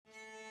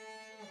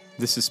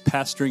This is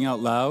Pastoring Out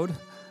Loud,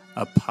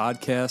 a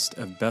podcast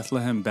of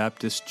Bethlehem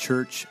Baptist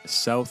Church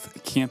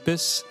South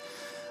Campus.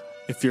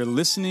 If you're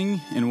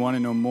listening and want to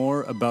know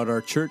more about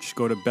our church,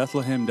 go to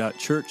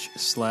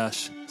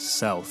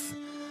bethlehem.church/south.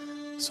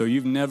 So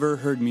you've never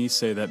heard me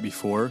say that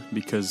before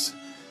because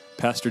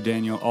Pastor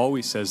Daniel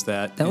always says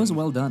that. That was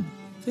well done.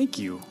 Thank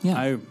you.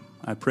 Yeah.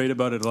 I prayed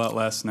about it a lot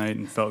last night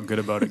and felt good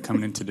about it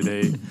coming into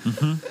today.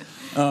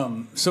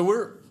 So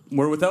we're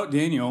without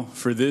Daniel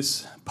for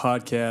this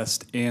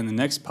podcast and the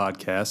next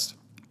podcast.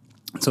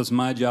 So it's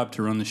my job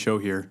to run the show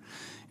here.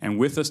 And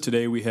with us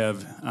today we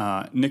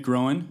have Nick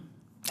Rowan.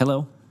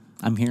 Hello,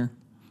 I'm here.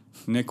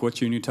 Nick, what's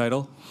your new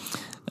title?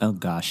 Oh,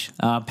 gosh.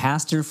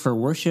 Pastor for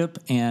Worship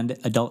and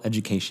Adult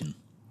Education.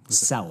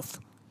 South.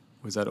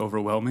 Was that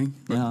overwhelming?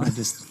 No,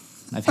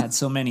 I've had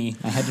so many,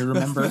 I had to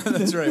remember.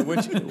 That's right.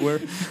 Which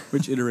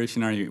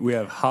iteration are you? We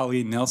have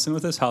Holly Nelson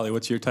with us. Holly,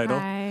 what's your title?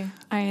 Hi,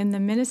 I am the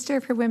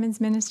Minister for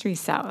Women's Ministry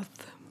South.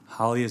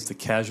 Holly is the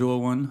casual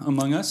one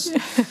among us.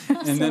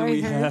 And then we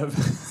have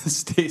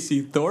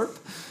Stacy Thorpe.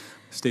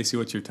 Stacy,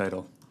 what's your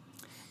title?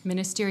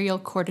 Ministerial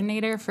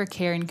Coordinator for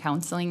Care and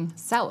Counseling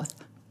South.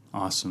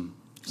 Awesome.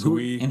 Who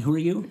are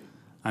you?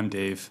 I'm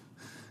Dave.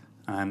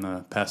 I'm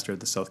a pastor at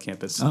the South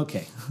Campus.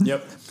 Okay.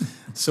 Yep.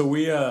 So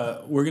we're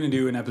going to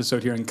do an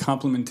episode here on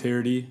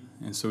complementarity,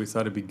 and so we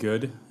thought it'd be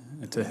good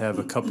to have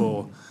a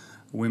couple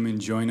women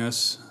join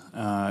us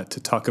to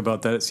talk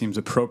about that. It seems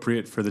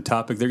appropriate for the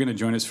topic. They're going to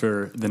join us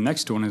for the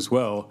next one as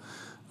well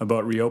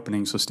about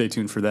reopening, so stay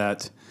tuned for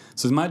that.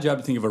 So it's my job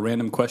to think of a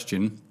random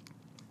question,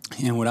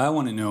 and what I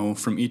want to know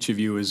from each of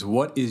you is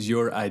what is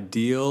your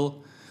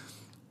ideal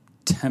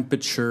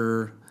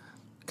temperature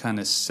kind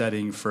of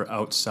setting for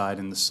outside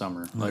in the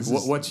summer? Like,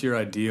 what's your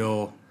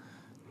ideal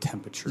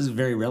temperature? This is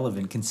very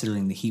relevant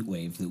considering the heat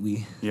wave that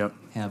we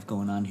have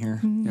going on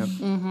here. Yep.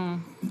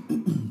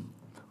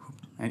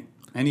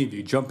 Any of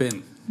you, jump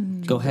in.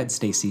 Go ahead,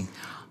 Stacy.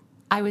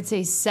 I would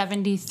say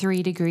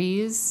 73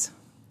 degrees,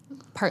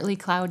 partly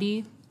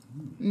cloudy.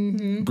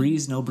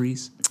 Breeze, no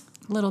breeze?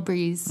 Little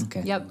breeze.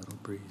 Okay. Yep. Little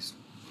breeze.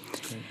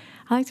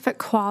 I like to put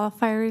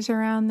qualifiers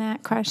around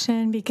that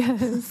question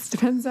because it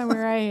depends on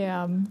where I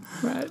am.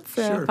 But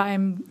so Sure. if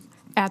I'm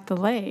at the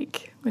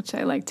lake, which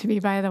I like to be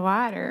by the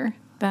water,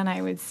 then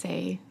I would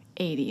say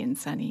 80 and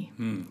sunny.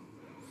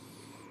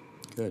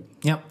 Good.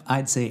 Yep,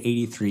 I'd say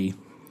 83.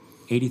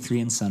 83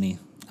 and sunny,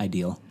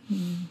 ideal.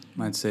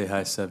 I'd say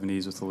high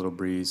 70s with a little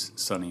breeze,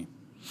 sunny.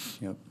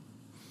 Yep.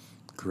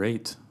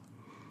 Great.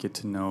 Get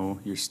to know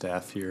your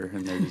staff here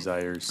and their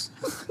desires.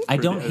 I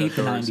don't hate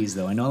the outdoors. 90s,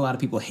 though. I know a lot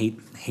of people hate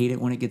it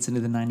when it gets into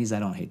the 90s. I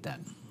don't hate that.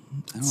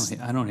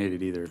 I don't hate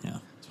it either. Yeah.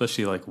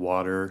 Especially like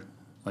water.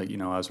 Like,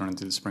 I was running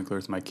through the sprinkler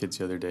with my kids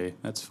the other day.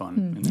 That's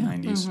fun in the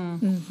 90s.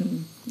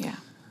 Yeah.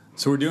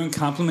 So we're doing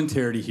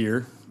complementarity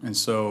here. And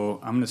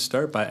so I'm going to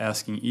start by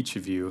asking each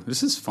of you.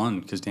 This is fun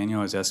because Daniel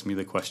always asks me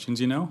the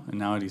questions, and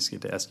now I just get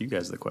to ask you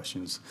guys the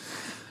questions.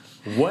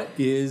 What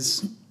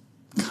is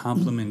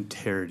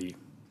complementarity?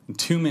 In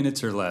 2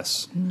 minutes or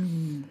less.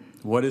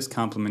 What is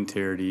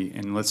complementarity?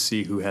 And let's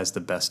see who has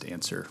the best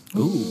answer.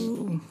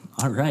 Ooh.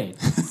 All right.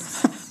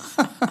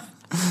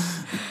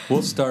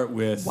 We'll start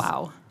with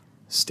Wow.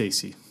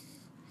 Stacy.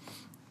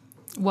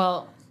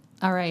 Well,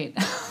 all right.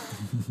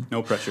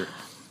 No pressure.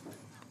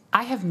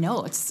 I have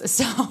notes,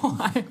 so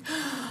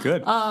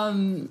Good.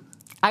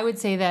 I would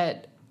say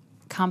that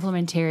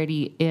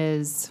complementarity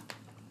is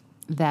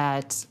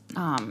that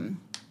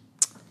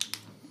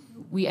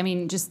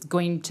just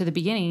going to the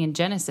beginning in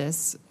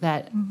Genesis,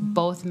 that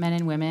both men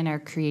and women are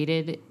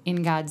created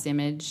in God's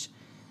image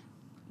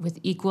with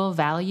equal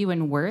value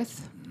and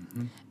worth,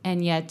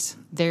 and yet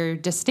they're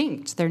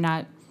distinct.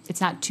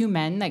 It's not two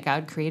men that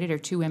God created or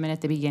two women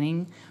at the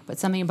beginning, but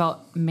something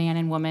about man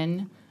and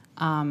woman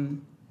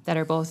that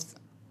are both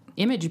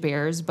image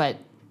bearers but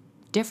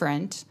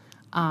different,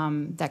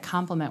 that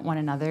complement one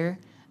another,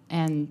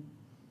 and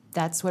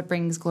that's what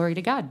brings glory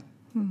to God.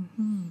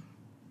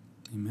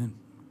 Amen.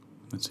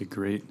 That's a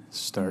great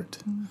start.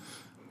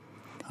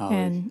 Holly.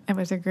 And it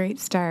was a great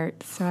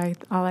start. So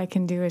all I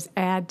can do is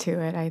add to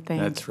it, I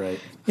think. That's right.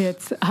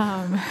 It's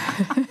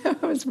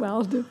it was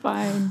well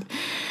defined.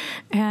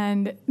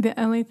 And the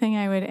only thing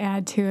I would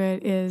add to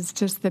it is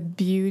just the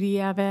beauty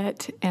of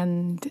it.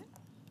 And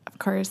of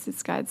course,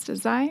 it's God's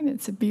design.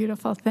 It's a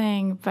beautiful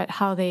thing. But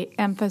how they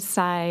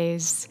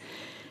emphasize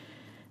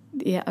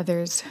the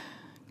other's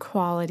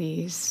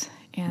qualities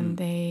and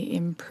they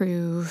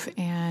improve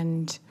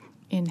and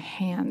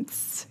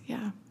enhance,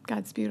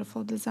 God's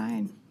beautiful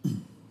design,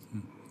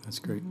 That's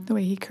great. the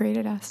way He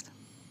created us.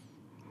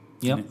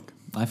 Yep. Nick.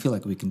 I feel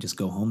like we can just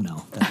go home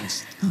now.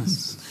 That's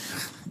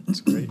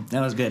great.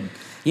 That was good.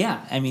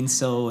 Yeah,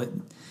 so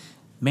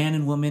man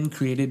and woman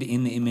created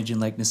in the image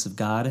and likeness of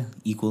God,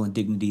 equal in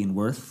dignity and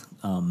worth,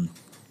 and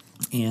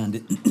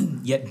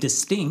yet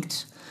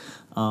distinct,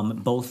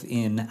 both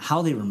in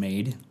how they were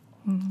made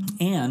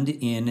and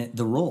in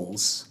the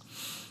roles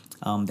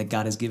that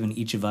God has given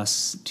each of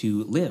us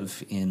to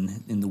live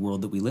in the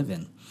world that we live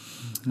in.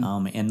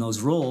 And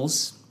those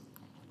roles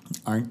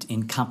aren't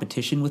in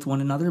competition with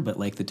one another, but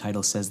like the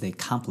title says, they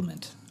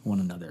complement one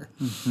another.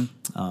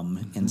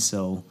 And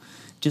so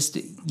just,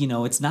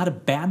 it's not a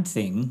bad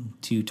thing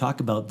to talk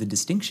about the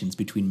distinctions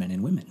between men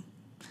and women.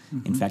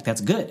 In fact,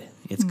 that's good.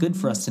 It's good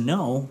for us to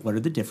know what are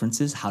the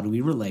differences, how do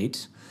we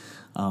relate,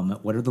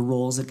 what are the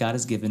roles that God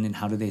has given, and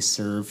how do they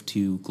serve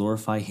to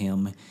glorify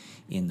Him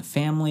in the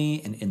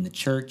family and in the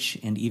church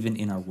and even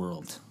in our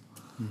world.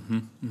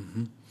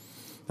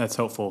 That's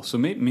helpful. So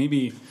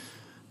maybe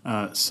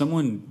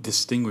someone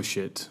distinguish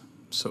it.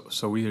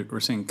 So we're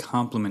saying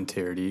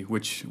complementarity,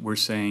 which we're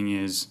saying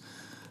is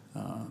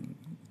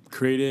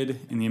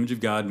created in the image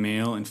of God,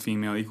 male and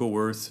female, equal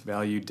worth,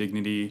 value,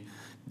 dignity,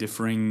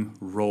 differing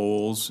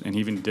roles, and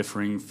even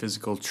differing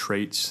physical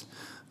traits.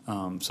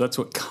 So that's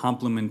what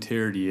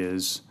complementarity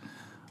is.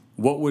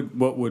 What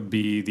would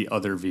be the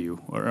other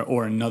view,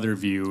 or another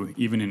view,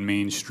 even in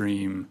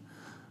mainstream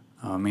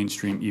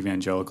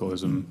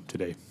evangelicalism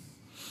today?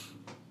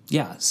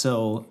 Yeah,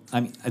 so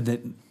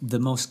the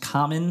most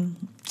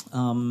common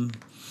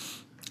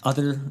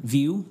other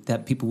view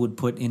that people would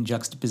put in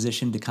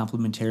juxtaposition to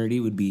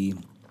complementarity would be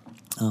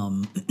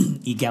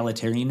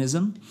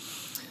egalitarianism,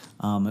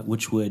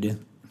 which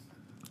would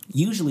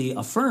usually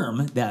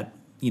affirm that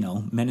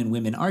men and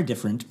women are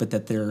different, but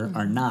that there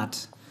are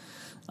not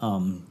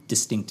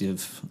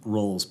distinctive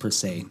roles per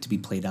se to be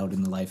played out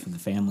in the life of the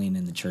family and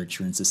in the church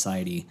or in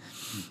society.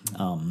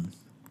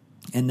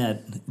 And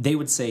that they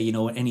would say,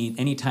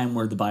 any time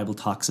where the Bible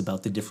talks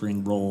about the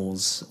differing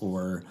roles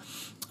or,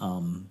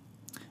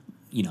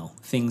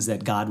 things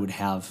that God would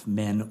have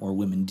men or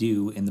women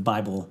do in the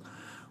Bible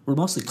were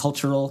mostly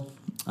cultural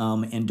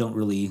and don't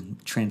really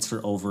transfer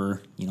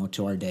over,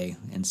 to our day.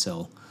 And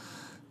so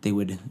they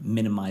would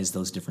minimize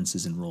those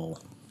differences in role.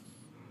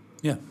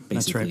 Yeah, basically.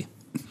 That's right.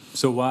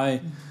 So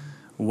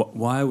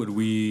why would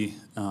we,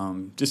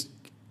 just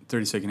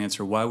 30-second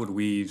answer, why would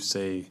we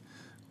say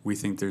we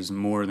think there's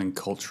more than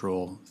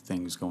cultural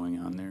things going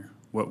on there?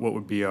 What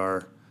would be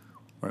our,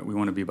 right, we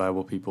want to be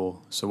Bible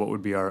people, so what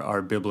would be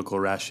our biblical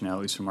rationale,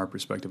 at least from our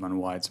perspective, on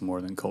why it's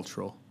more than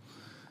cultural?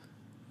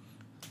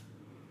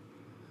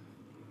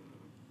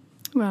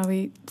 Well,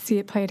 we see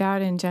it played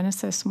out in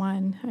Genesis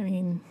 1. I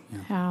mean,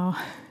 how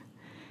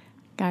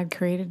God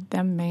created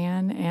them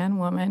man and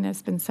woman,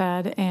 it's been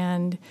said,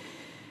 and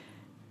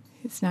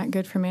it's not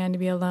good for man to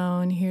be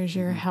alone. Here's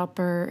your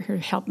helper, her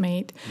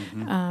helpmate.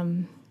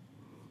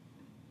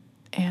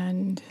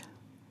 And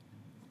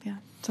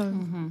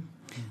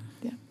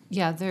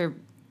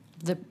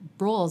the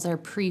roles are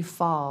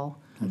pre-fall.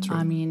 That's right.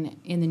 I mean,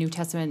 in the New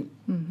Testament,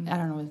 I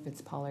don't know if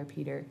it's Paul or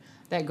Peter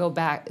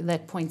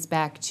that points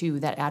back to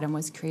that Adam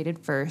was created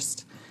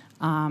first,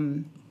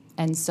 and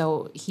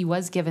so he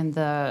was given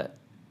the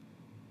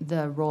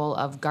role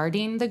of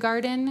guarding the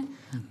garden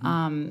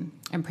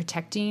and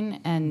protecting,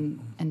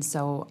 and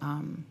so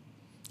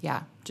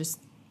just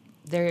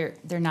they're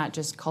not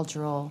just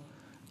cultural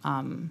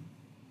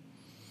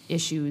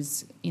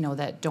issues,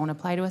 that don't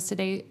apply to us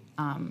today,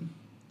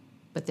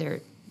 but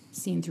they're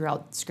seen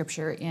throughout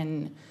Scripture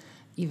in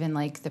even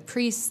like the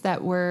priests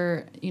that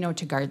were,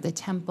 to guard the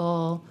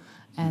temple,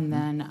 and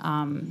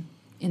then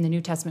in the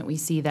New Testament we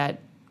see that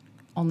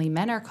only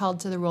men are called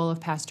to the role of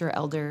pastor or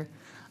elder.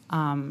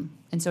 And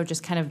so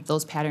just kind of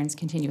those patterns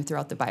continue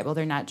throughout the Bible.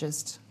 They're not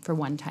just for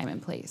one time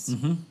and place.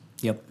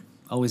 Yep.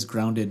 Always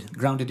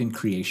grounded in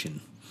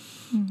creation.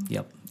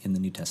 Yep. In the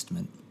New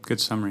Testament.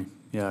 Good summary.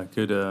 Yeah,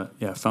 good.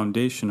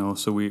 Foundational.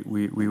 So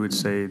we would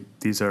say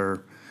these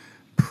are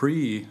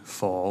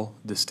pre-fall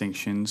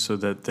distinctions so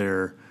that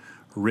they're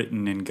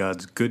written in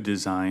God's good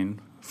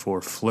design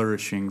for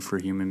flourishing for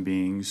human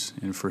beings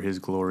and for His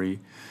glory.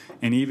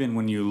 And even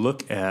when you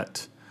look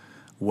at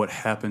what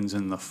happens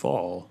in the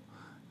fall,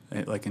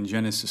 like in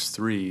Genesis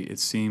 3, it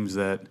seems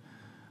that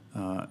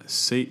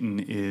Satan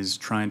is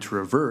trying to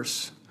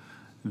reverse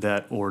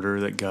that order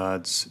that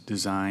God's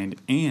designed.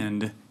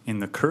 And in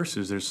the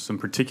curses, there's some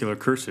particular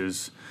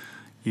curses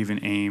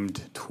even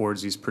aimed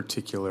towards these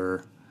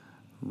particular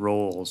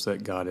roles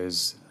that God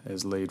has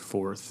laid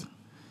forth.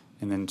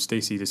 And then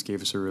Stacy just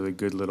gave us a really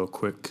good little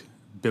quick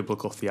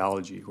biblical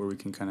theology where we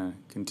can kind of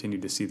continue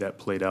to see that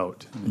played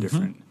out in the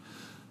different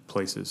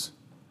places.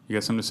 You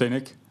got something to say,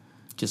 Nick?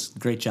 Just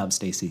great job,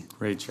 Stacy.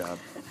 Great job.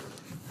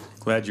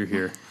 Glad you're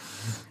here.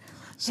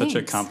 Such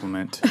Thanks. a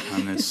compliment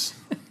on this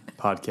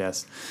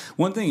podcast.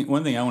 One thing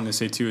I want to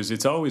say too is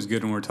it's always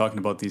good when we're talking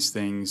about these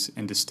things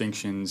and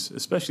distinctions,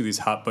 especially these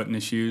hot button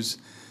issues,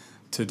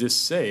 to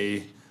just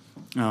say,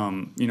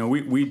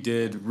 we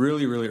did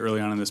really, really early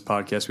on in this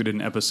podcast, we did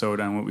an episode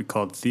on what we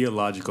called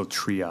theological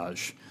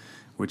triage,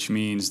 which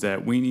means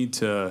that we need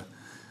to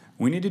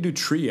do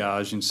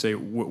triage and say,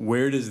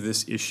 where does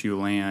this issue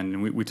land?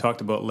 And we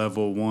talked about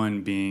level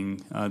 1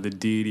 being the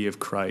deity of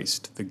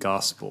Christ, the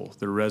gospel,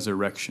 the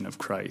resurrection of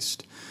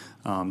Christ,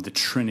 the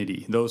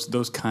Trinity,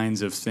 those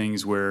kinds of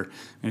things where,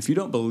 and if you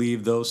don't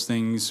believe those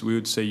things, we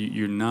would say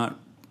you're not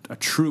a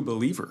true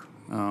believer.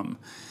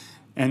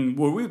 And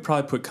where we would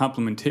probably put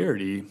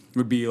complementarity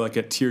would be like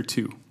at tier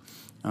 2.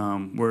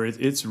 where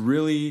it's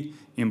really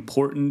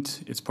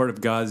important. It's part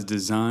of God's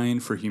design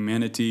for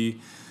humanity.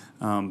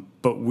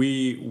 But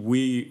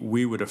we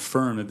would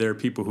affirm that there are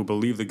people who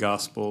believe the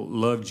gospel,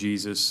 love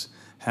Jesus,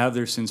 have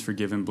their sins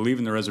forgiven, believe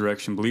in the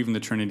resurrection, believe in the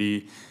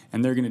Trinity,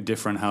 and they're going to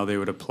differ on how they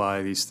would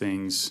apply these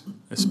things,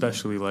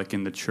 especially like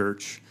in the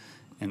church,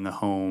 in the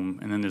home.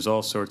 And then there's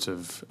all sorts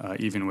of,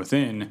 even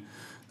within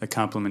the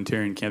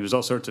complementarian camp, there's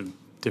all sorts of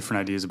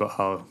different ideas about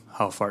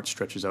how far it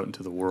stretches out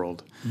into the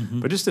world.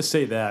 But just to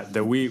say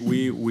that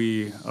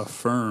we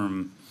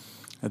affirm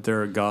that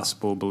there are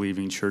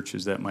gospel-believing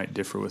churches that might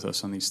differ with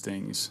us on these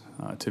things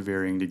to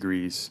varying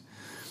degrees.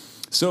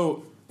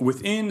 So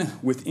within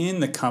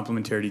the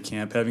complementarity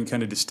camp, having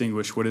kind of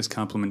distinguished what is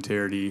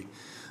complementarity,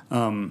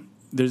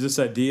 there's this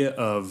idea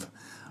of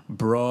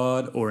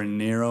broad or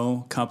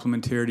narrow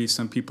complementarity.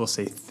 Some people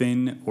say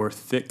thin or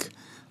thick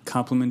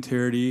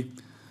complementarity.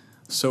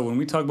 So when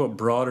we talk about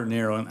broad or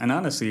narrow, and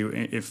honestly,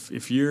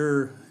 if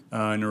you're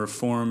in a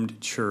Reformed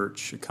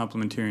church, a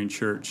complementarian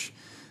church,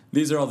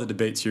 these are all the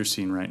debates you're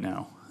seeing right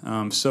now.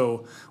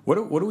 So what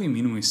do we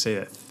mean when we say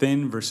that?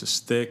 Thin versus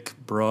thick,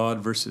 broad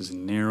versus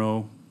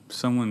narrow?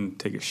 Someone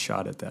take a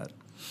shot at that.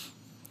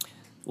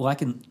 Well,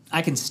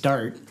 I can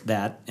start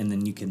that, and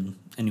then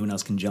anyone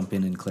else can jump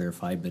in and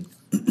clarify. But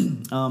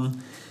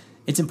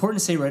it's important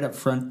to say right up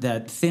front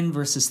that thin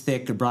versus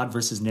thick or broad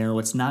versus narrow,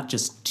 it's not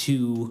just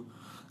two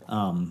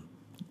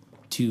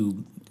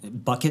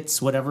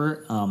buckets,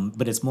 whatever,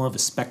 but it's more of a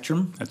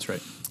spectrum. That's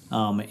right.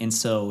 And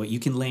so you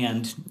can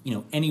land,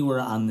 anywhere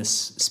on this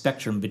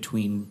spectrum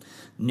between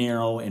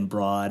narrow and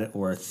broad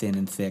or thin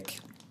and thick.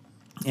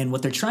 And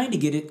what they're trying to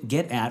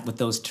get at with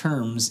those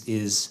terms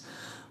is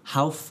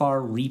how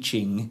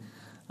far-reaching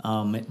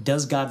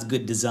does God's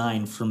good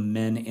design for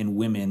men and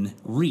women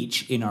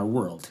reach in our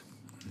world?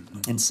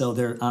 And so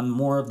they're on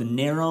more of the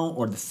narrow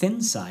or the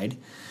thin side.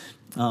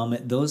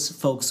 Those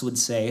folks would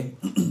say,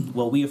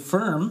 well, we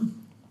affirm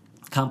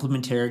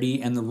complementarity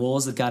and the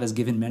roles that God has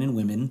given men and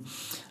women,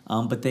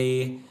 but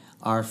they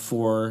are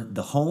for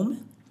the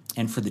home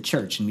and for the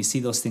church. And we see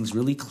those things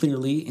really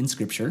clearly in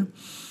Scripture.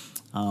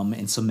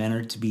 And so men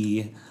are to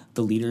be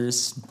the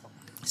leaders,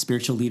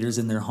 spiritual leaders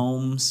in their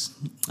homes,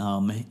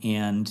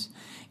 and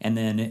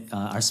then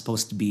are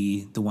supposed to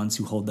be the ones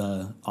who hold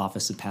the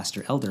office of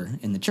pastor elder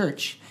in the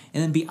church.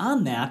 And then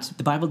beyond that,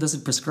 the Bible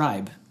doesn't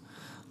prescribe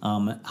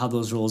how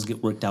those roles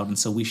get worked out, and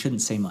so we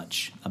shouldn't say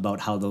much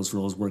about how those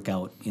roles work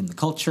out in the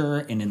culture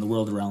and in the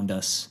world around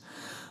us.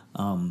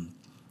 And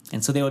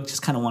so they would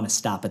just kind of want to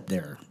stop it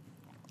there.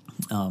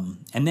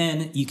 And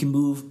then you can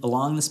move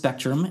along the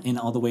spectrum and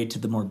all the way to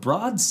the more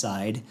broad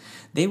side.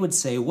 They would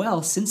say,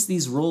 well, since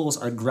these roles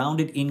are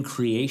grounded in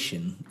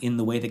creation, in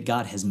the way that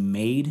God has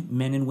made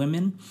men and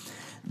women,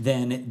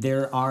 then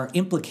there are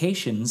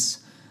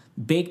implications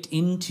baked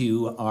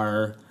into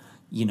our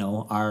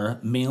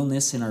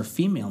maleness and our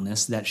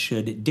femaleness that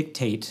should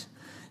dictate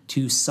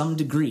to some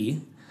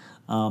degree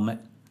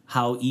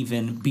how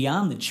even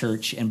beyond the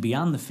church and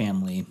beyond the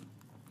family,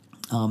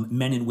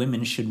 men and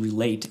women should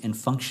relate and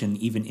function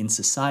even in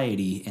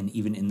society and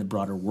even in the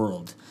broader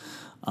world.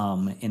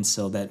 And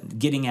so that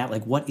getting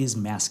at what is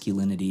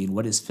masculinity and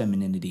what is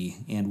femininity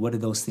and what do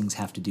those things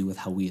have to do with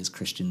how we as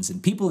Christians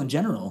and people in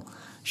general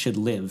should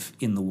live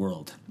in the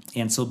world.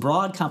 And so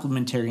broad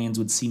complementarians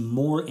would see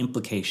more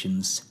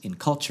implications in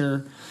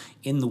culture,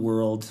 in the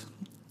world,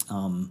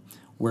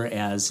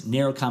 whereas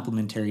narrow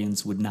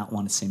complementarians would not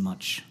want to say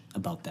much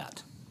about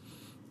that.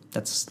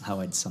 That's how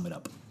I'd sum it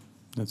up.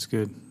 That's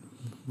good.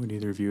 Would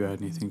either of you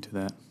add anything to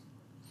that?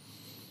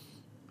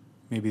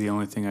 Maybe the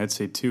only thing I'd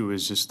say, too,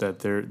 is just that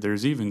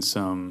there's even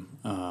some,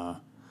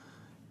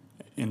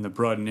 in the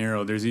broad and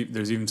narrow, there's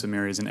even some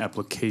areas in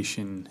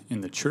application in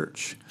the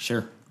church.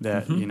 Sure.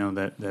 That,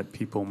 that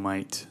people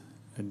might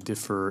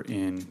differ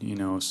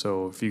in,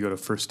 so if you go to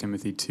 1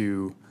 Timothy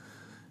 2,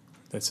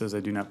 that says, I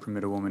do not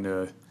permit a woman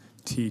to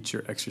teach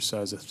or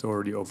exercise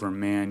authority over a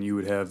man, you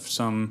would have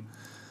some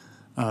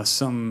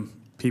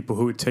people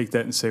who would take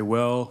that and say,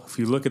 well, if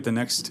you look at the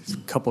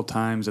next couple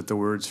times that the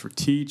words for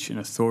teach and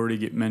authority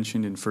get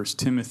mentioned in 1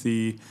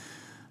 Timothy,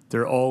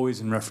 they're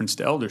always in reference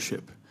to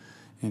eldership.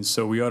 And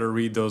so we ought to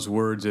read those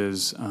words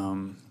as,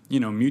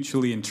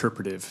 mutually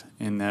interpretive,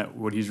 and that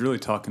what he's really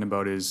talking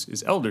about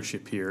is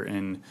eldership here.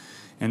 And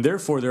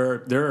therefore,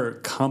 there are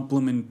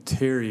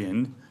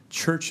complementarian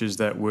churches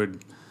that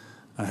would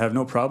have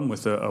no problem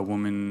with a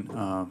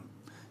woman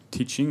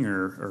teaching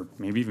or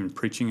maybe even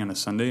preaching on a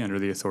Sunday under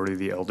the authority of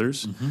the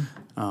elders.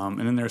 And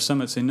then there are some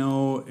that say,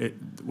 no,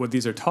 what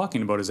these are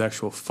talking about is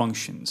actual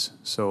functions.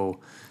 So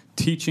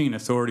teaching and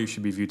authority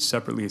should be viewed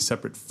separately as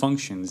separate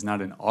functions,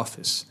 not an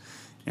office.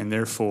 And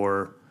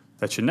therefore,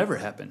 that should never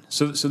happen.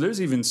 So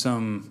there's even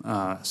some,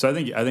 so I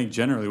think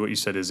generally what you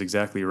said is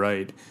exactly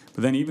right.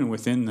 But then even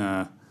within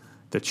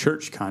the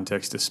church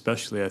context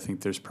especially, I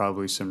think there's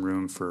probably some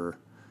room for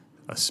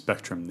a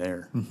spectrum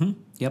there.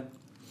 Yep.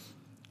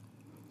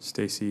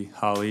 Stacy,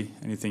 Holly,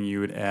 anything you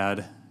would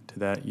add to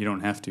that? You don't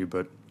have to,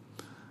 but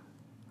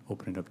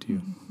open it up to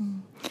you.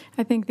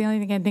 I think the only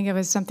thing I think of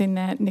is something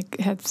that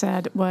Nick had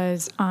said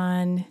was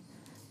on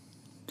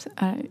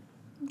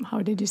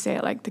how did you say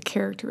it? Like the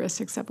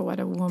characteristics of what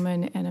a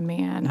woman and a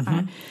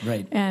man.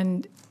 Right.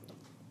 And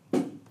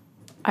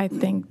I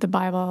think the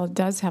Bible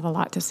does have a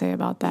lot to say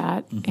about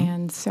that.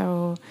 And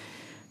so,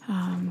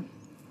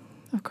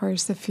 of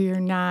course, if you're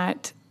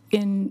not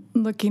in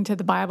looking to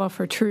the Bible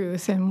for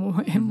truth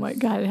and what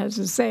God has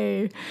to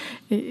say,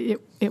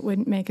 it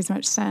wouldn't make as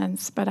much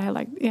sense. But I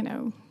like,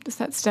 just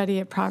that study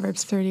of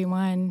Proverbs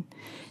 31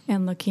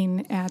 and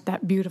looking at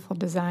that beautiful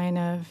design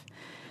of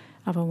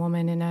a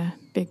woman in a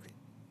big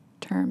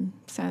term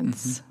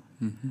sense.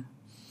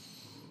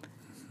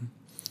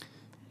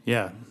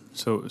 Yeah.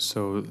 So,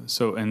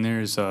 and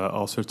there's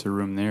all sorts of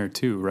room there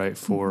too, right?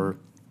 For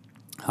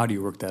how do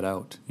you work that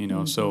out?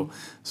 So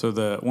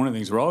the one of the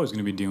things we're always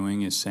going to be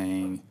doing is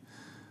saying,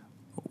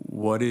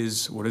 what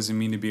does it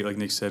mean to be, like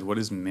Nick said, what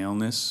is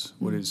maleness?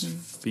 What is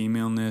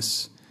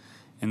femaleness?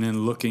 And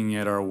then looking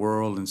at our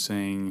world and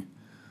saying,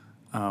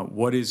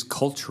 what is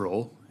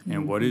cultural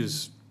and what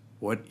is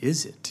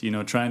it?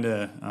 Trying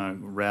to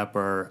wrap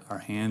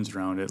our hands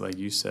around it, like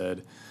you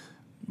said.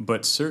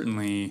 But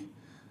certainly,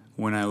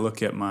 when I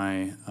look at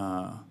my,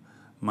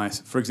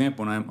 for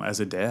example, when as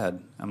a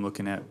dad, I'm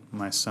looking at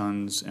my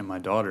sons and my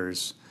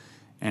daughters,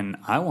 and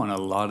I want a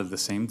lot of the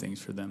same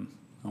things for them.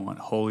 I want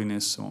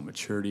holiness. I want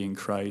maturity in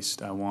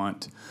Christ. I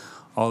want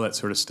all that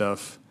sort of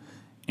stuff,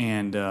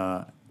 and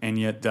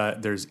yet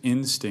there's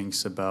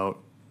instincts about,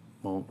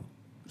 well,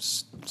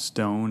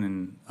 Stone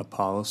and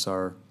Apollos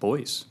are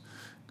boys,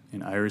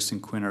 and Iris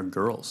and Quinn are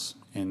girls,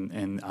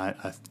 and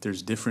I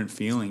there's different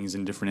feelings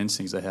and different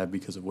instincts I have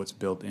because of what's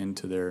built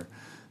into their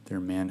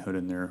manhood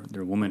and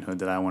their womanhood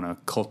that I want to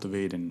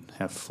cultivate and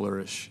have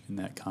flourish in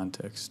that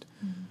context.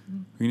 Were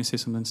you going to say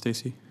something,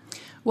 Stacy?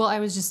 Well, I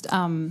was just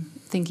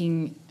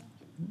thinking,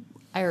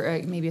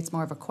 or maybe it's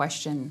more of a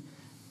question.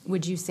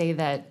 Would you say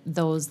that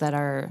those that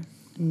are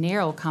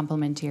narrow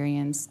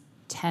complementarians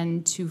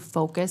tend to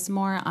focus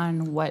more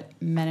on what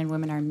men and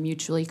women are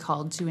mutually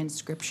called to in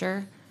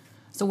Scripture?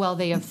 So while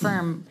they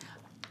affirm,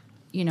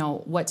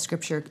 what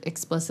Scripture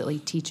explicitly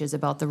teaches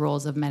about the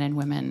roles of men and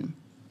women,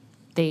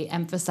 they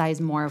emphasize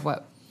more of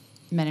what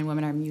men and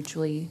women are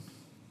mutually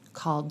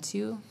called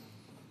to?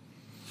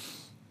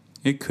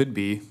 It could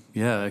be.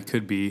 Yeah, it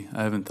could be.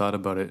 I haven't thought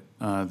about it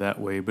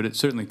that way, but it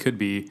certainly could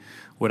be.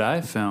 What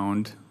I've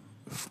found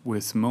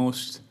with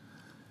most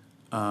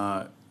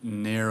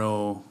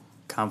narrow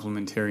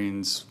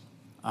complementarians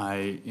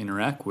I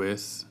interact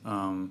with,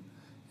 and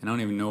I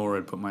don't even know where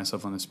I'd put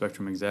myself on the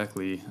spectrum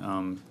exactly.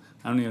 I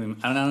don't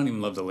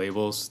even love the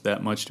labels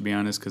that much, to be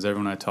honest, because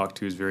everyone I talk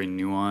to is very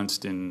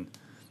nuanced in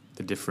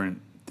the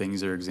different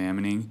things they're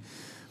examining.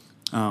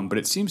 But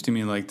it seems to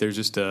me like there's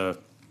just a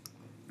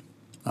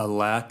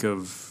lack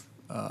of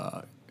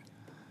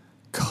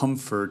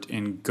comfort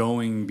in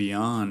going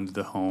beyond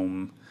the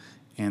home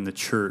and the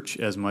church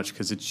as much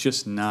because it's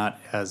just not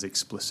as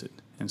explicit.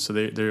 And so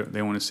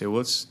they want to say, well,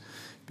 let's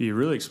be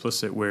really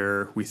explicit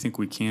where we think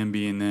we can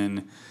be, and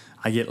then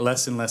I get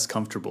less and less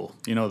comfortable,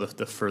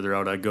 the further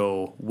out I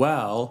go,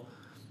 while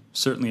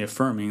certainly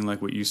affirming,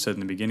 like what you said in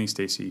the beginning,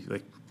 Stacy,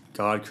 like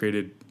God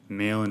created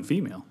male and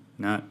female,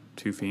 not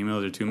two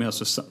females or two males.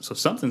 So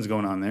something's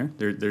going on there.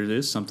 There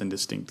is something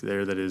distinct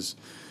there that is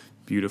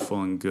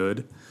beautiful and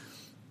good.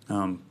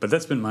 But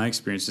that's been my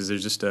experience. Is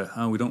there's just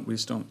we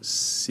just don't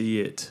see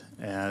it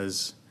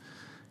as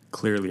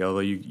clearly.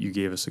 Although you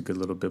gave us a good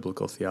little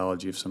biblical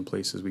theology of some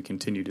places, we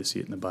continue to see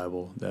it in the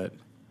Bible that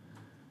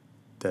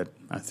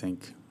I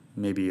think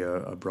maybe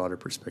a broader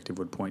perspective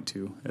would point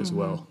to as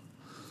well.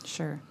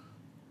 Sure.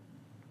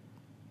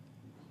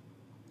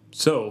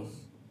 So,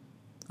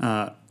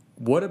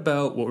 what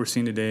about what we're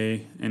seeing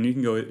today? And you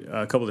can go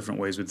a couple different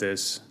ways with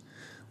this.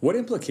 What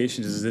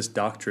implications does this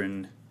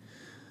doctrine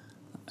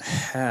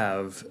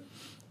have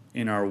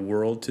in our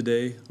world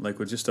today? Like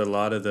with just a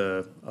lot of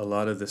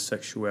the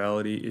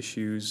sexuality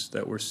issues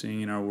that we're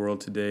seeing in our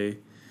world today.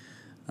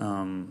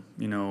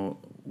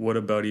 What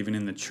about even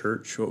in the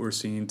church? What we're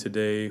seeing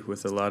today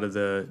with a lot of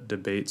the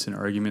debates and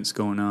arguments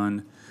going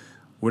on.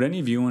 Would any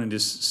of you want to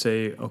just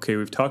say, okay,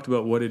 we've talked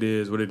about what it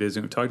is, and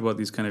we've talked about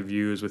these kind of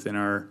views within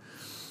our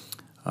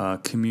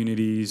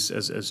communities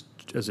as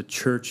a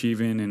church,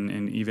 even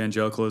in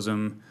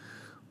evangelicalism.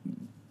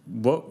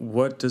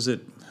 What does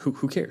it?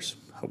 Who cares?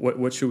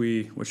 What should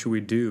we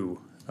do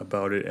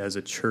about it as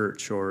a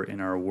church or in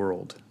our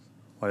world?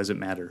 Why does it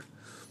matter?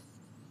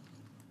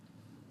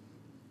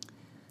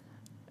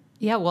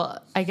 Yeah,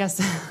 well, I guess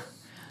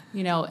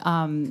in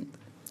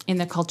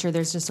the culture,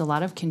 there's just a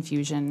lot of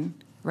confusion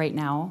right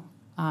now.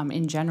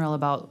 In general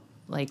about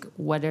like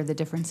what are the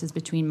differences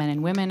between men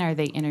and women? Are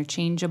they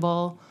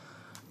interchangeable?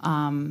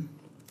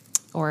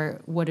 Or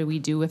what do we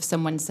do if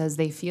someone says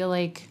they feel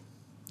like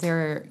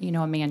they're,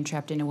 a man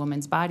trapped in a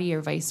woman's body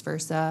or vice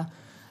versa?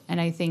 And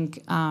I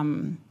think,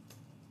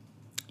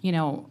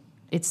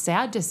 it's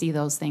sad to see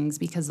those things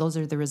because those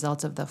are the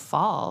results of the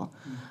fall,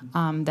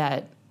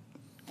 that,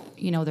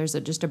 there's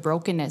just a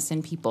brokenness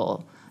in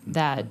people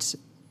that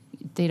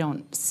they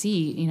don't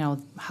see,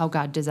 how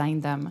God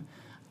designed them.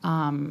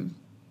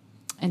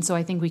 And so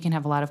I think we can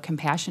have a lot of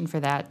compassion for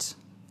that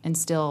and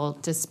still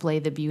display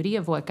the beauty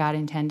of what God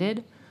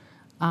intended.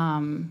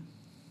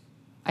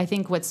 I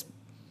think what's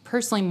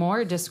personally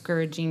more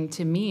discouraging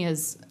to me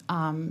is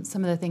some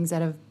of the things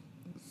that have,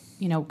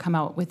 come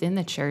out within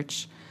the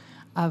church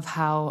of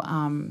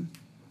how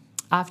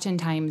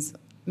oftentimes,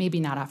 maybe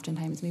not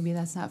oftentimes, maybe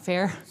that's not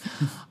fair,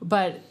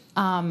 but,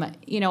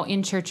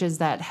 in churches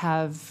that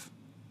have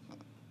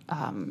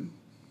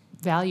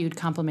valued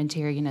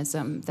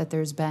complementarianism, that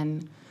there's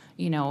been,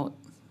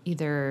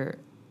 either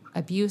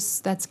abuse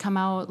that's come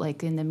out,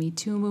 like in the Me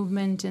Too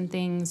movement and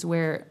things,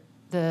 where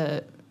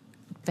the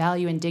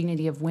value and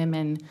dignity of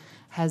women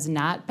has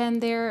not been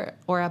there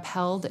or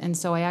upheld. And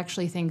so I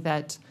actually think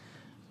that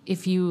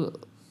if you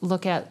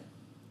look at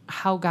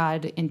how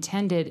God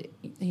intended,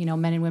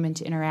 men and women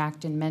to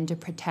interact and men to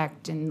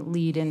protect and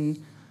lead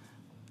in,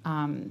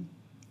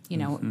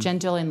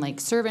 gentle and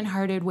like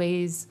servant-hearted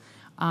ways,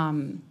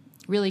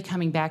 really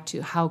coming back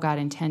to how God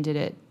intended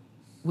it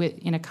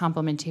in a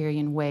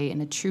complementarian way, in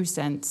a true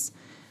sense,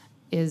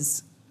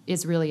 is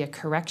really a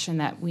correction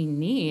that we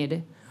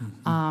need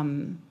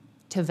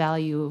to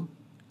value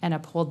and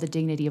uphold the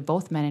dignity of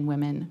both men and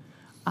women,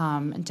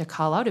 and to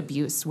call out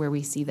abuse where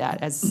we see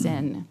that as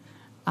sin.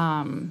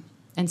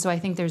 And so I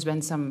think there's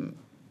been some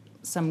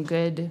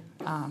good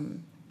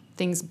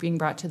things being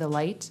brought to the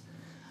light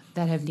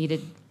that have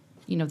needed,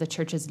 the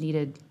church has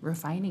needed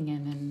refining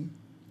in and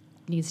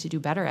needs to do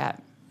better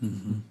at.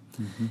 Mm-hmm.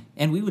 Mm-hmm.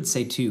 And we would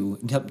say, too,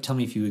 tell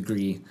me if you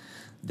agree,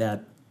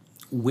 that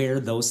where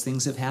those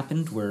things have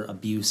happened, where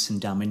abuse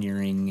and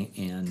domineering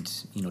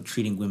and,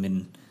 treating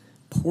women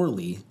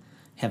poorly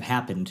have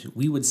happened,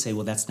 we would say,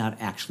 well, that's not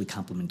actually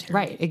complementary.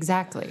 Right,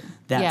 exactly.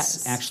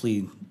 That's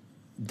actually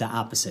the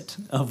opposite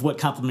of what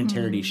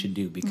complementarity should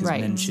do, because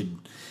men should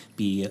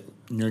be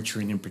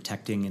nurturing and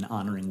protecting and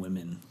honoring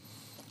women.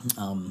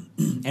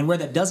 And where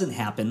that doesn't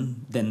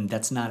happen, then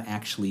that's not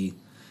actually,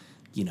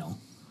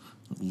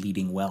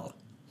 leading well.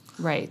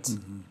 Right.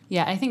 Mm-hmm.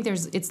 Yeah, I think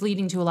it's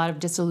leading to a lot of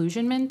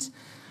disillusionment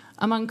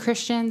among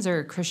Christians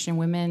or Christian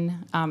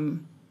women,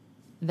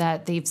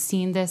 that they've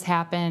seen this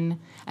happen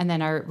and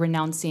then are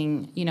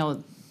renouncing,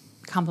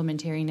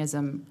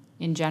 complementarianism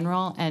in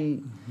general.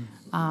 And,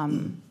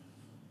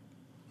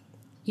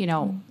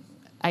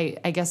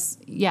 I guess,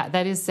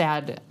 that is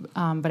sad.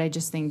 But I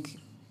just think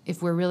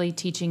if we're really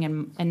teaching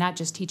and not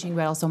just teaching,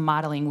 but also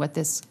modeling what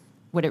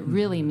it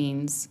really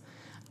means,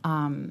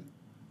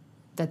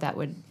 that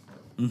would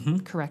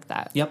correct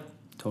that. Yep,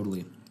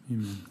 totally.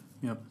 Amen.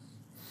 Yep.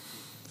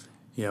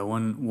 Yeah,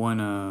 one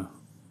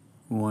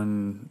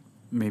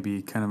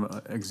maybe kind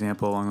of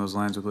example along those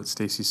lines with what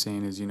Stacy's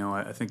saying is,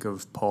 I think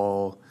of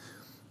Paul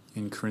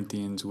in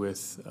Corinthians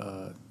with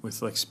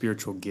like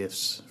spiritual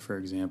gifts, for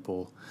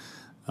example,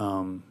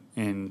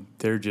 and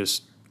they're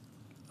just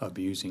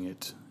abusing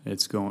it.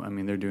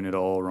 They're doing it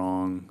all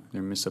wrong.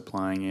 They're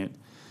misapplying it.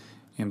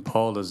 And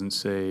Paul doesn't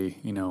say,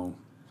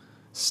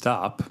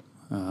 stop.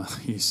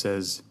 He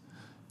says,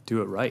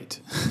 do it right.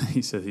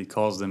 He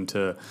calls them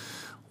to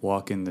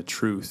walk in the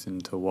truth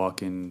and to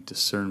walk in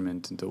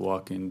discernment and to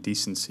walk in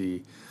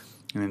decency.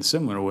 And in a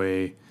similar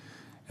way,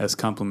 as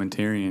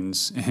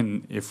complementarians,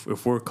 and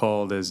if we're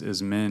called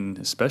as men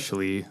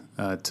especially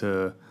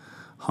to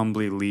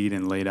humbly lead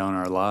and lay down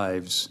our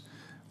lives,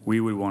 we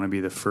would want to be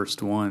the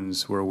first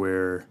ones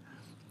where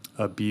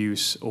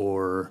abuse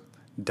or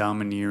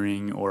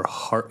domineering or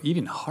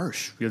even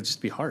harsh, we'll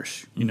just be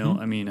harsh,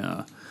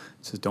 it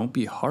says don't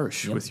be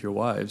harsh with your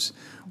wives.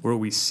 Where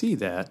we see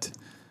that,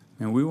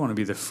 and we want to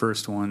be the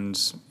first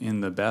ones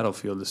in the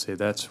battlefield to say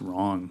that's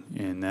wrong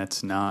and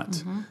that's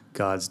not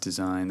God's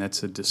design.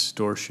 That's a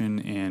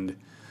distortion and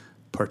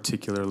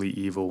particularly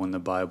evil when the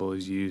Bible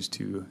is used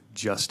to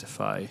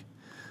justify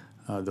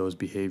those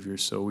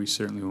behaviors. So we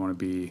certainly want to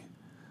be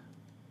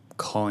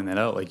calling that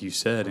out, like you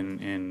said,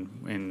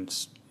 and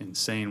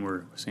saying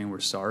we're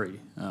sorry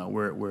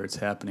where it's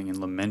happening, and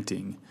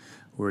lamenting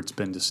where it's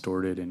been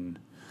distorted and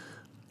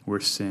where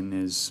sin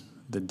is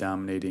the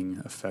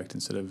dominating effect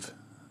instead of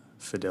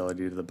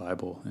fidelity to the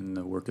Bible and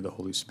the work of the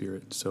Holy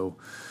Spirit. So,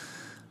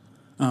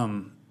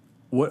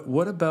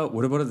 what about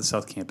at the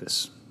South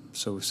Campus?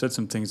 So we've said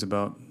some things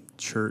about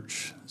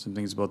church, some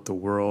things about the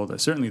world. I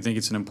certainly think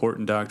it's an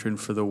important doctrine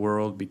for the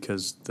world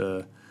because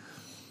the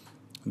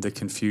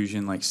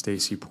confusion, like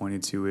Stacy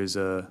pointed to, is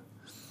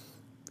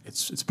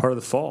it's part of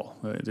the fall.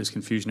 There's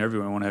confusion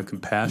everywhere. We want to have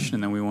compassion,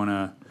 and then we want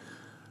to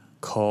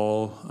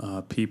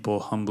call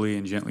people humbly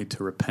and gently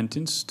to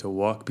repentance, to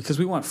walk, because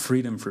we want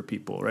freedom for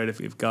people, right?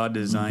 If God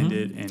designed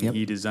it and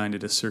He designed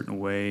it a certain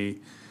way,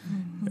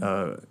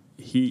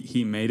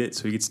 He made it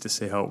so He gets to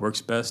say how it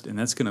works best, and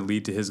that's going to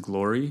lead to His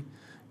glory,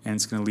 and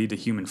it's going to lead to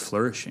human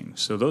flourishing.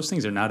 So those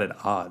things are not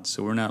at odds.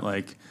 So we're not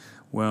like,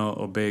 well,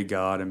 obey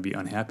God and be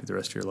unhappy the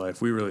rest of your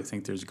life. We really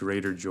think there's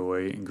greater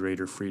joy and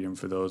greater freedom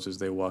for those as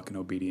they walk in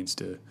obedience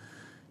to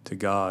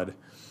God.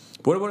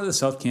 But what about the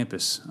South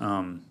Campus?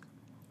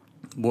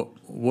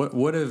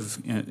 What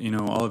have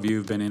all of you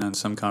have been in on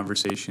some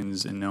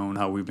conversations and known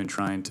how we've been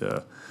trying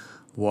to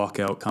walk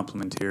out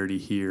complementarity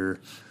here.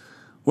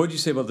 What did you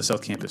say about the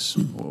South Campus?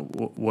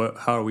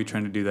 How are we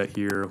trying to do that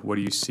here? What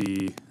do you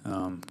see?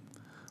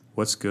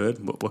 What's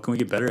good? What can we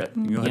get better at?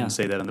 You can go ahead Yeah. and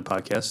say that on the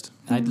podcast.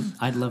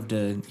 I'd love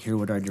to hear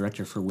what our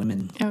director for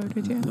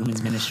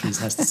women's ministries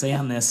has to say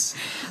on this.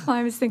 Well,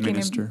 I was thinking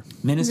Minister.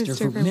 of Minister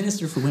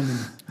for women.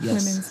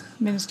 Yes. women's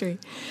ministry.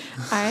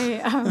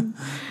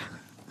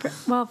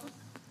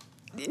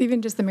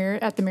 Even just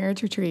at the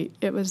marriage retreat,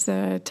 it was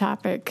a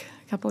topic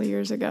a couple of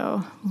years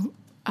ago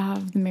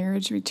of the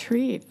marriage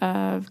retreat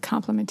of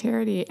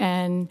complementarity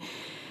and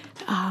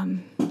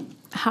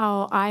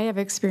how I have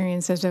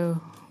experienced as a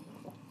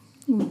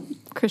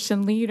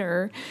Christian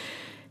leader,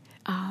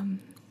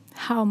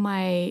 how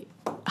my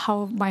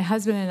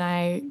husband and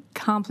I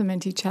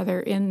complement each other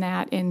in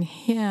that, in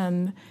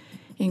him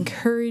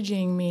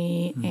encouraging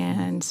me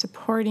and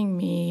supporting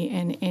me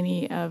in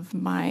any of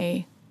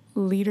my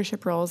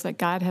leadership roles that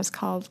God has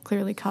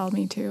clearly called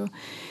me to,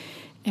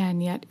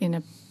 and yet in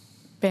a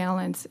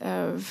balance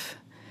of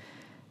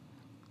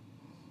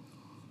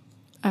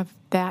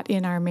that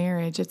in our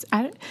marriage.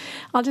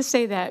 I'll just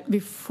say that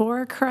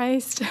before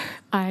Christ,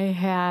 I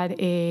had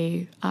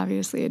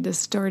obviously a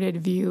distorted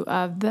view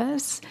of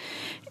this,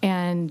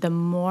 and the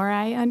more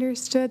I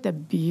understood the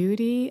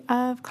beauty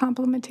of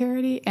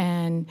complementarity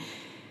and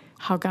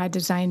how God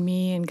designed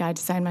me and God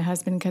designed my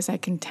husband, because I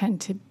can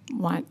tend to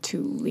want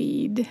to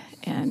lead,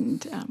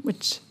 and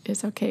which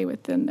is okay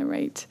within the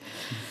right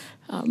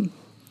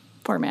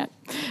format,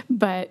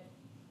 but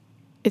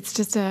it's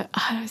just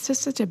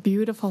such a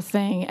beautiful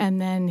thing.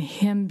 And then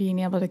him being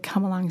able to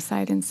come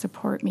alongside and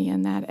support me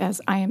in that,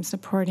 as I am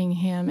supporting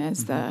him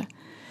as the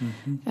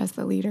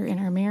leader in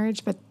our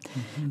marriage, but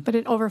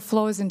it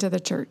overflows into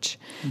the church.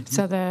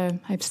 So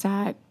I've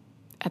sat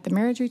at the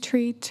marriage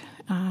retreat.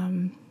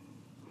 I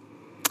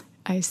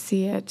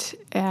see it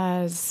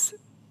as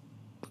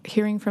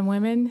hearing from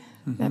women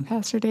that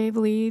Pastor Dave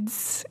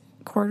leads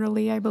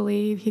quarterly, I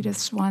believe. He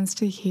just wants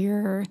to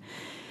hear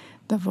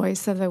the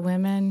voice of the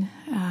women,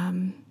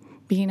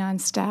 being on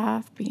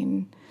staff,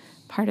 being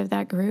part of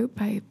that group.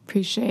 I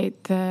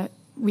appreciate that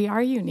we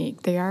are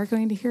unique. They are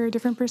going to hear a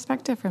different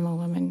perspective from a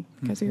woman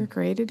because we were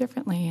created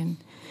differently, and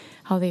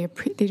how they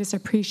just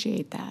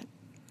appreciate that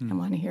and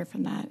want to hear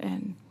from that.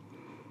 And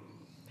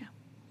yeah.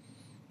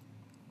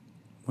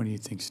 What do you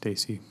think,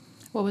 Stacy?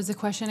 What was the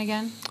question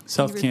again?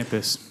 South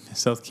Campus.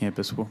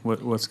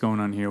 What's going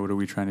on here? What are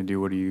we trying to do?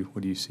 What do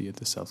you see at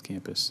the South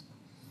Campus?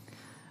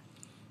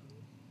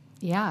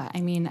 Yeah, I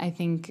mean, I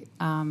think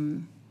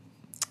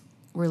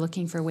we're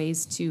looking for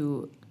ways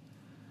to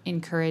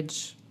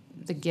encourage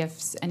the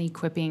gifts and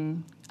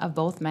equipping of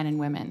both men and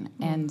women,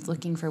 and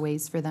looking for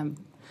ways for them,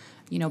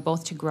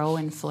 both to grow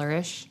and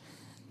flourish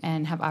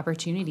and have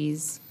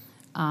opportunities.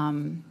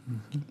 We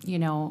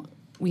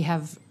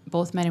have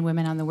both men and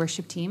women on the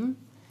worship team.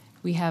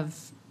 We have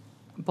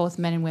both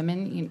men and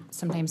women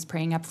sometimes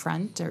praying up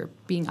front or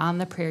being on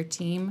the prayer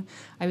team.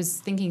 I was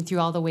thinking through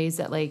all the ways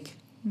that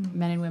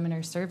men and women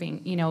are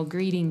serving,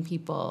 greeting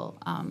people,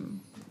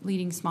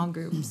 leading small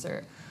groups,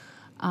 or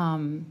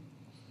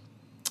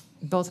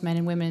both men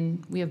and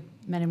women. We have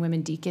men and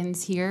women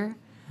deacons here.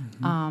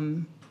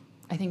 I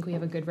think we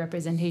have a good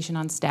representation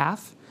on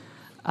staff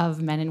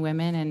of men and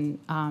women.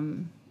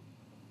 And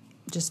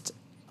just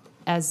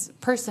as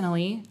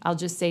personally, I'll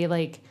just say,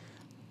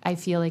 I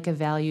feel like a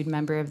valued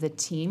member of the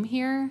team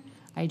here.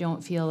 I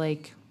don't feel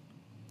like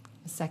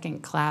a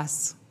second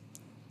class,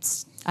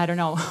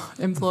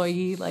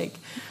 employee,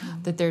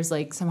 that there's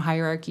some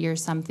hierarchy or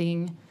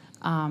something.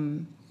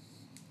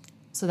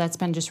 So that's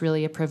been just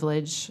really a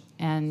privilege,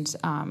 and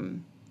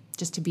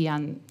just to be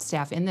on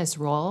staff in this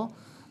role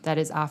that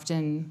is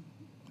often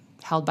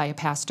held by a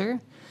pastor.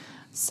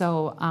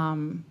 So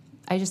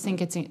I just think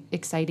it's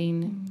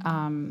exciting.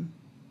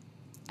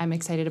 I'm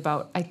excited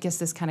about, I guess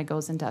this kind of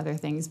goes into other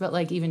things,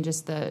 but even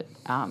just the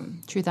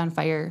Truth on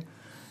Fire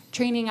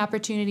training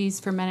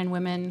opportunities for men and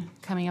women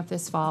coming up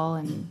this fall,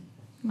 and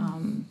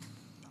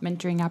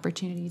mentoring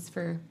opportunities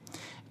for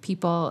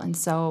people. And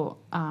so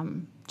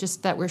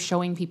just that we're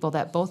showing people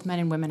that both men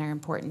and women are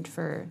important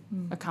for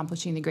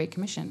accomplishing the Great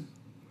Commission.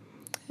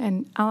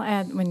 And I'll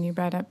add, when you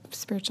brought up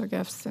spiritual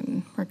gifts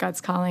and where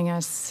God's calling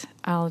us,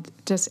 I'll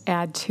just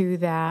add to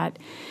that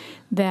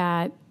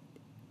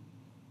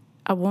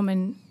a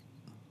woman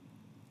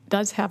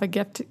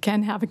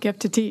can have a gift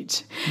to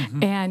teach.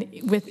 And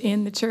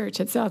within the church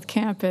at South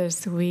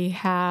Campus, we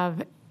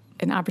have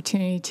an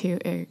opportunity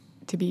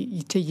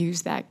to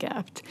use that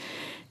gift.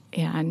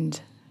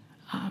 And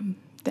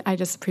I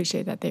just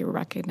appreciate that they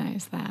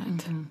recognize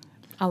that,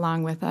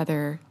 along with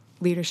other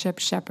leadership,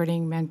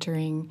 shepherding,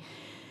 mentoring,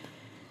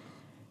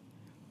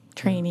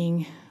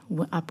 training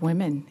up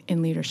women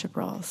in leadership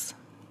roles.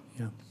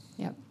 Yeah.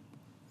 Yep.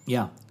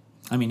 Yeah.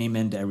 I mean,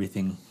 amen to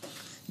everything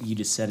you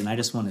just said. And I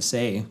just want to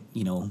say,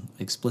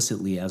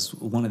 explicitly as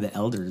one of the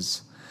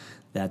elders,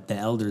 that the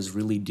elders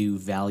really do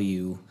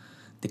value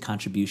the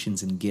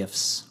contributions and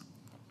gifts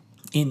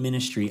in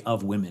ministry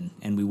of women.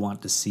 And we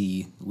want to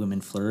see women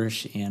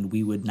flourish, and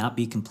we would not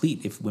be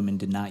complete if women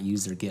did not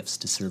use their gifts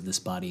to serve this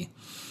body.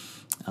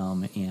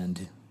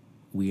 And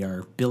we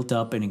are built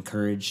up and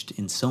encouraged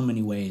in so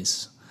many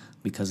ways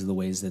because of the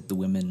ways that the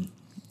women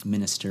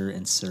minister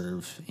and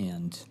serve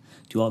and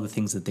do all the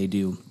things that they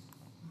do,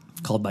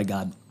 called by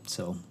God.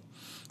 So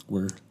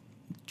we're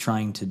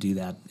trying to do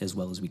that as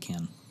well as we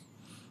can.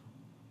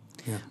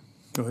 Yeah.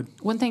 Go ahead.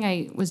 One thing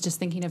I was just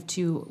thinking of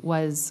too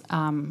was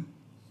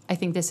I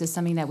think this is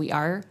something that we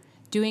are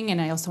doing,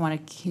 and I also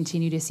want to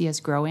continue to see us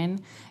grow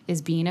in,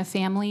 is being a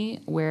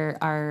family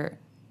where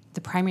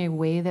the primary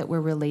way that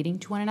we're relating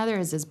to one another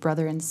is as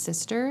brother and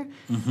sister.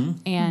 Mm-hmm.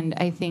 And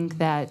I think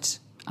that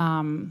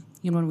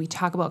when we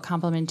talk about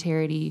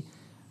complementarity,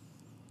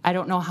 I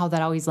don't know how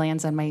that always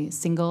lands on my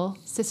single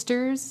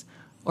sisters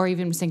or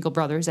even single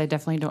brothers. I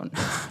definitely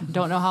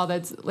don't know how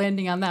that's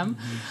landing on them.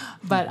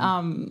 Mm-hmm. But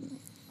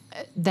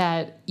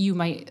that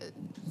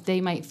they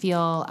might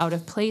feel out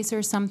of place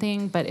or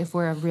something, but if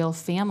we're a real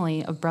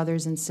family of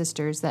brothers and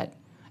sisters, that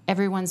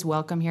everyone's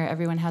welcome here,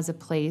 everyone has a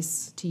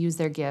place to use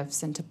their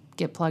gifts and to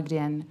get plugged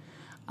in,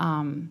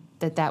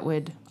 that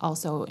would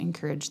also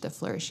encourage the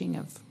flourishing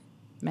of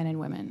men and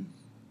women.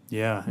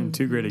 Yeah, and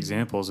two great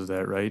examples of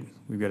that, right?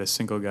 We've got a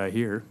single guy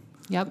here.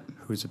 Yep.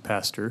 Who's a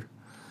pastor.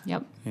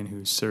 Yep. And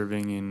who's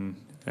serving in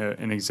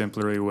an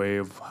exemplary way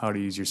of how to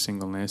use your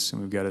singleness.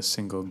 And we've got a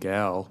single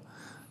gal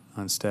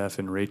on staff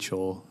in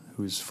Rachel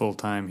who's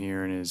full-time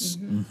here and is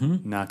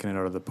knocking it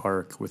out of the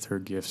park with her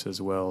gifts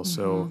as well. Mm-hmm.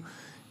 So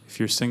if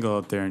you're single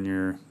out there and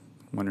you're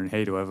wondering,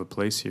 hey, do I have a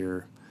place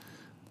here?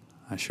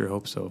 I sure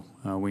hope so.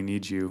 We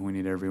need you. We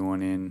need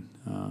everyone in.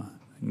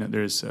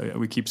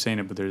 We keep saying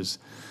it, but there's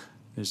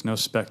no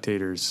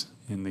spectators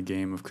in the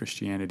game of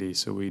Christianity,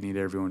 so we need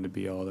everyone to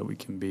be all that we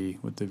can be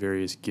with the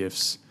various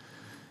gifts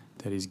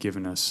that He's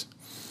given us.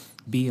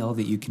 Be all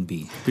that you can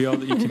be. Be all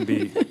that you can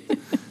be.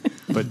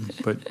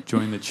 But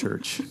join the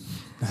church.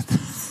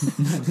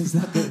 Is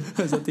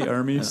that the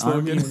Army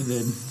slogan?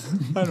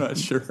 I'm not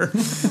sure.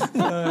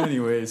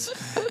 Anyways,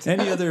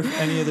 any other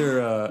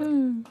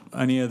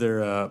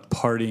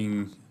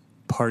parting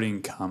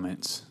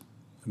comments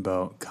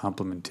about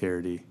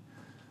complementarity?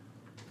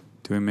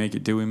 Do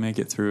we make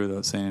it through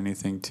without saying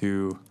anything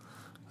too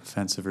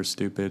offensive or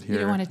stupid here?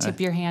 You don't want to tip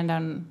your hand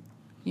on,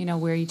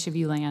 where each of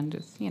you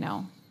land.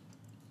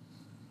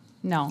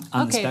 No.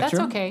 On okay, that's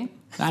okay.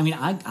 I mean,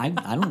 I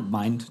don't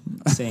mind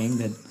saying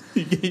that.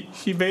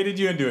 She baited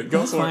you into it.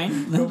 Go for fine.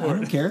 it. No, I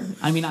don't care.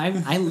 I mean,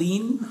 I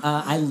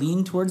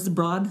lean towards the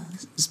broad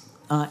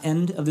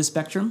end of the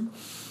spectrum,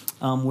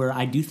 where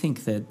I do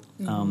think that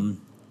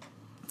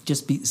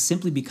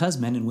simply because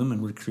men and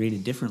women were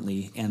created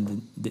differently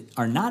and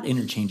are not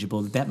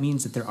interchangeable, that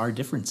means that there are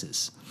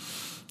differences.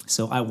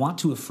 So I want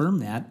to affirm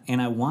that,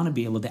 and I want to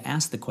be able to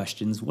ask the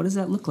questions, what does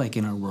that look like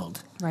in our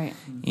world? Right.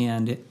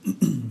 And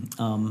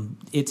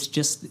it's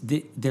just,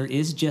 there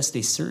is just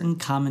a certain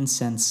common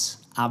sense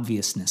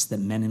obviousness that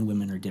men and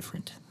women are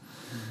different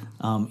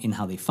in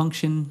how they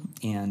function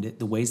and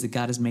the ways that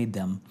God has made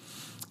them.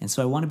 And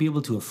so I want to be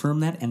able to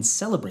affirm that and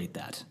celebrate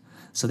that.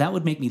 So that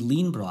would make me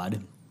lean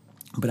broad,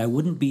 but I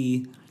wouldn't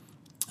be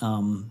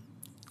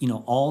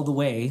all the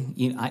way,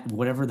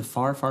 whatever the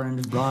far end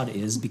of broad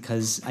is,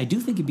 because I do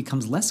think it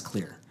becomes less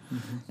clear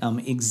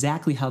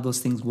exactly how those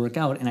things work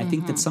out. And I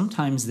think that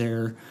sometimes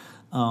they're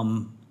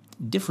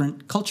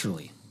different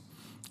culturally,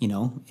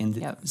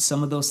 and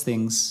some of those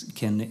things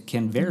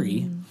can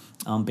vary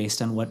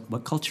based on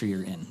what culture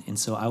you're in. And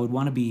so I would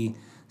want to be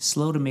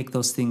slow to make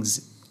those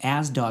things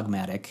as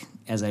dogmatic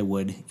as I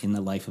would in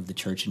the life of the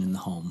church and in the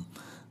home.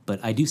 But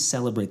I do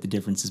celebrate the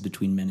differences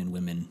between men and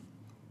women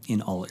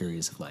in all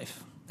areas of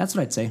life. That's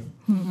what I'd say.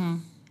 Mm-hmm.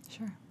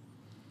 Sure.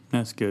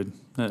 That's good.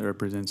 That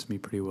represents me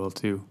pretty well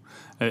too.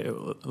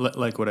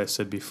 Like what I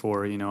said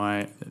before,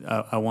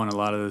 I want a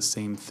lot of the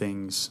same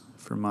things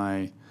for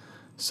my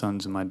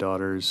sons and my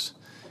daughters,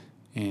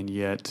 and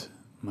yet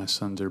my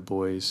sons are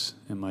boys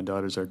and my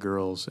daughters are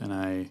girls, and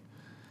I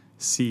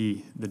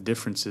see the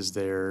differences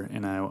there,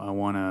 and I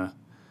want to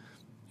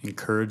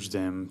encourage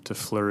them to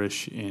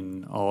flourish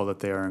in all that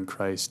they are in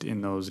Christ in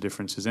those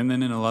differences, and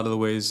then in a lot of the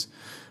ways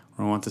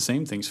I want the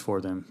same things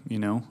for them,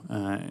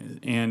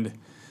 and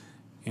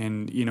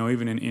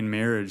even in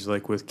marriage,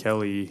 like with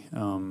Kelly,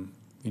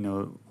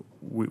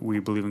 we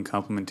believe in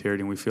complementarity,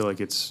 and we feel like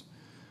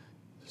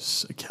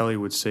Kelly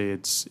would say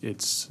it's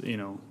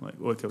like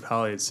what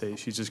Holly would say,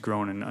 she's just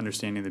growing and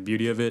understanding the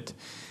beauty of it,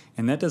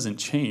 and that doesn't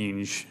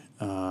change.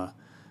 That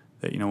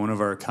one of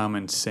our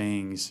common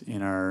sayings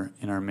in our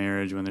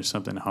marriage when there's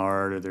something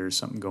hard or there's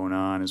something going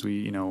on is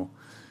we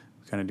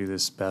kind of do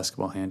this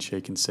basketball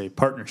handshake and say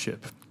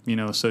partnership.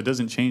 So it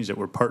doesn't change that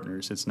we're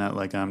partners. It's not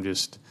like I'm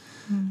just,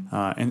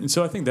 and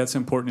so I think that's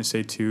important to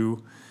say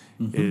too,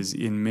 is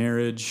in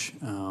marriage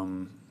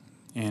and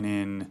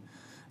in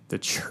the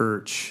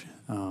church.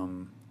 I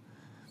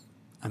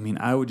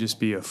would just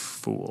be a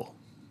fool,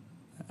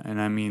 and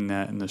I mean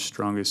that in the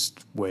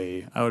strongest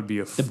way. I would be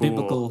a fool. The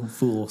biblical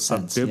fool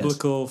sense. I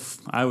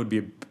would be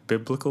a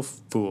biblical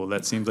fool.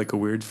 That seems like a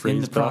weird phrase,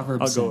 in the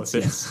Proverbs I'll go with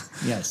it.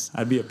 Yes.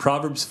 I'd be a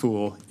Proverbs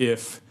fool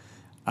if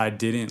I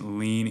didn't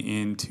lean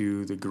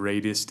into the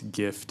greatest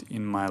gift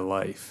in my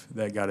life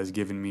that God has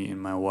given me in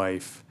my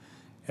wife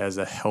as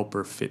a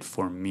helper fit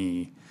for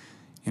me.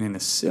 And in a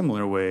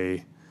similar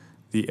way,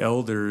 the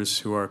elders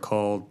who are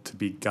called to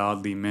be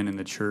godly men in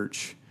the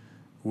church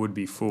would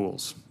be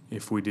fools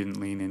if we didn't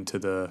lean into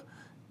the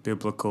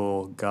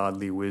biblical,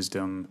 godly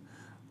wisdom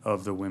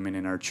of the women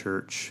in our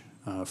church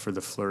for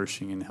the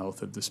flourishing and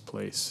health of this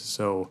place.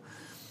 So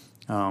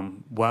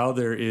while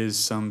there is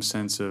some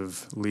sense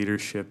of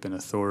leadership and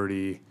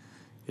authority,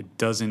 it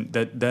doesn't,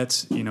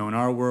 that's, in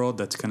our world,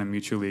 that's kind of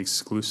mutually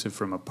exclusive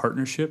from a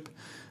partnership.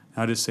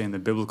 I'll just say in the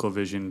biblical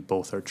vision,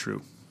 both are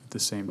true at the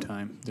same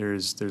time.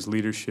 There's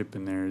leadership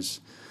and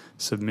there's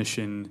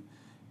submission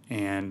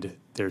and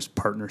there's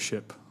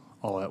partnership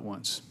all at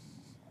once.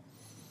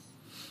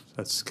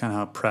 That's kind of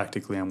how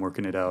practically I'm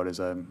working it out as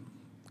I'm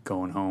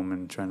going home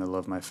and trying to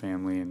love my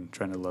family and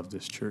trying to love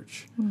this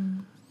church.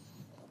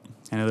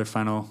 Any other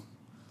final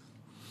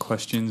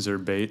questions or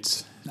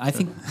baits? I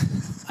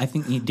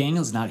think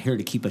Daniel's not here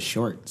to keep us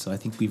short, so I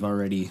think we've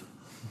already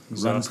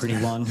run pretty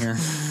long here.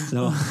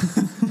 So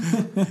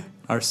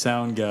our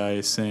sound guy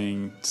is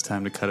saying it's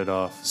time to cut it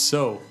off.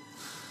 So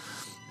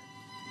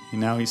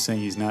now he's saying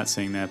he's not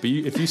saying that. But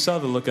if you saw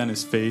the look on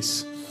his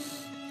face,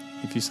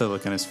 you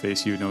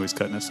would know he's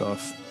cutting us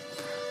off.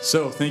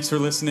 So thanks for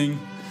listening,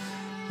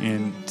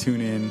 and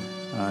tune in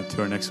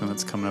to our next one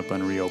that's coming up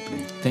on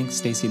reopening. Thanks,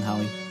 Stacy and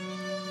Holly.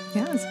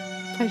 Yeah, it was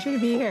a pleasure to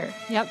be here.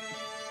 Yep.